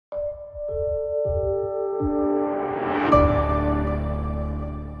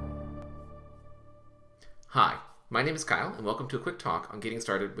My name is Kyle, and welcome to a quick talk on getting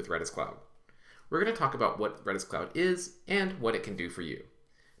started with Redis Cloud. We're going to talk about what Redis Cloud is and what it can do for you.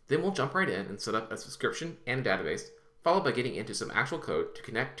 Then we'll jump right in and set up a subscription and a database, followed by getting into some actual code to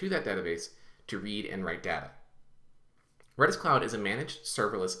connect to that database to read and write data. Redis Cloud is a managed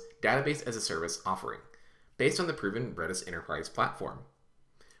serverless database as a service offering based on the proven Redis Enterprise platform.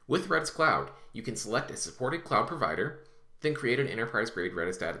 With Redis Cloud, you can select a supported cloud provider, then create an enterprise-grade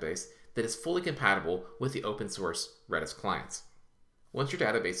Redis database that is fully compatible with the open source Redis clients. Once your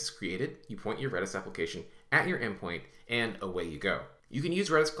database is created, you point your Redis application at your endpoint and away you go. You can use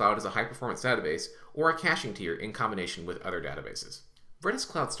Redis Cloud as a high-performance database or a caching tier in combination with other databases. Redis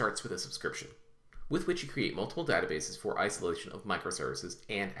Cloud starts with a subscription, with which you create multiple databases for isolation of microservices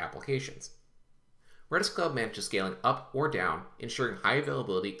and applications. Redis Cloud manages scaling up or down, ensuring high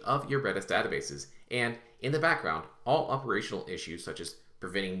availability of your Redis databases, and in the background, all operational issues such as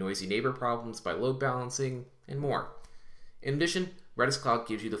preventing noisy neighbor problems by load balancing, and more. In addition, Redis Cloud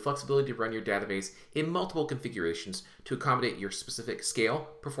gives you the flexibility to run your database in multiple configurations to accommodate your specific scale,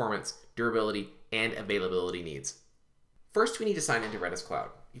 performance, durability, and availability needs. First, we need to sign into Redis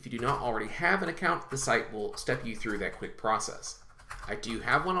Cloud. If you do not already have an account, the site will step you through that quick process. I do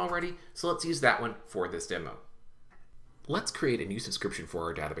have one already, so let's use that one for this demo. Let's create a new subscription for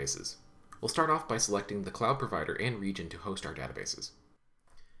our databases. We'll start off by selecting the cloud provider and region to host our databases.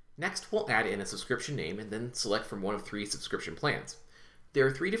 Next, we'll add in a subscription name and then select from one of 3 subscription plans. There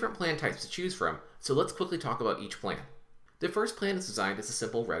are 3 different plan types to choose from, so let's quickly talk about each plan. The first plan is designed as a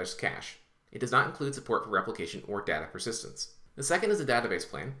simple Redis cache. It does not include support for replication or data persistence. The second is a database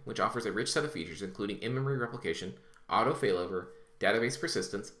plan, which offers a rich set of features including in-memory replication, auto failover, database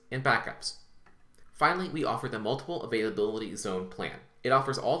persistence, and backups. Finally, we offer the multiple availability zone plan. It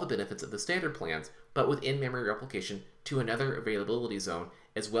offers all the benefits of the standard plans, but with in-memory replication to another availability zone,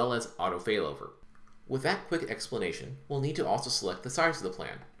 as well as auto failover. With that quick explanation, we'll need to also select the size of the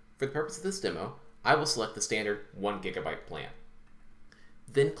plan. For the purpose of this demo, I will select the standard 1 GB plan.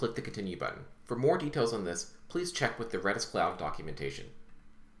 Then click the Continue button. For more details on this, please check with the Redis Cloud documentation.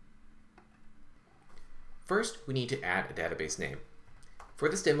 First, we need to add a database name. For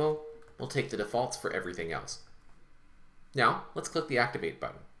this demo, we'll take the defaults for everything else. Now, let's click the Activate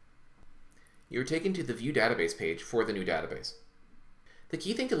button. You're taken to the View Database page for the new database. The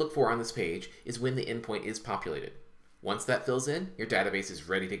key thing to look for on this page is when the endpoint is populated. Once that fills in, your database is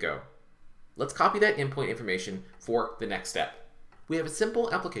ready to go. Let's copy that endpoint information for the next step. We have a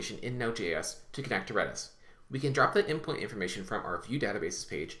simple application in Node.js to connect to Redis. We can drop that endpoint information from our View Databases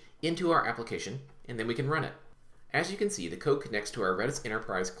page into our application, and then we can run it. As you can see, the code connects to our Redis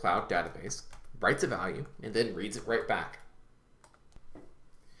Enterprise Cloud database, writes a value, and then reads it right back.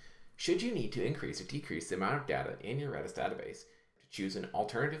 Should you need to increase or decrease the amount of data in your Redis database, choose an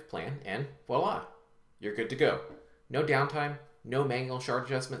alternative plan, and voila, you're good to go. No downtime, no manual shard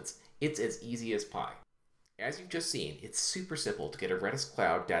adjustments, it's as easy as pie. As you've just seen, it's super simple to get a Redis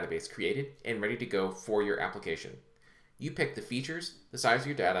Cloud database created and ready to go for your application. You pick the features, the size of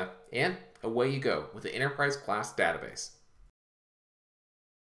your data, and away you go with an enterprise class database.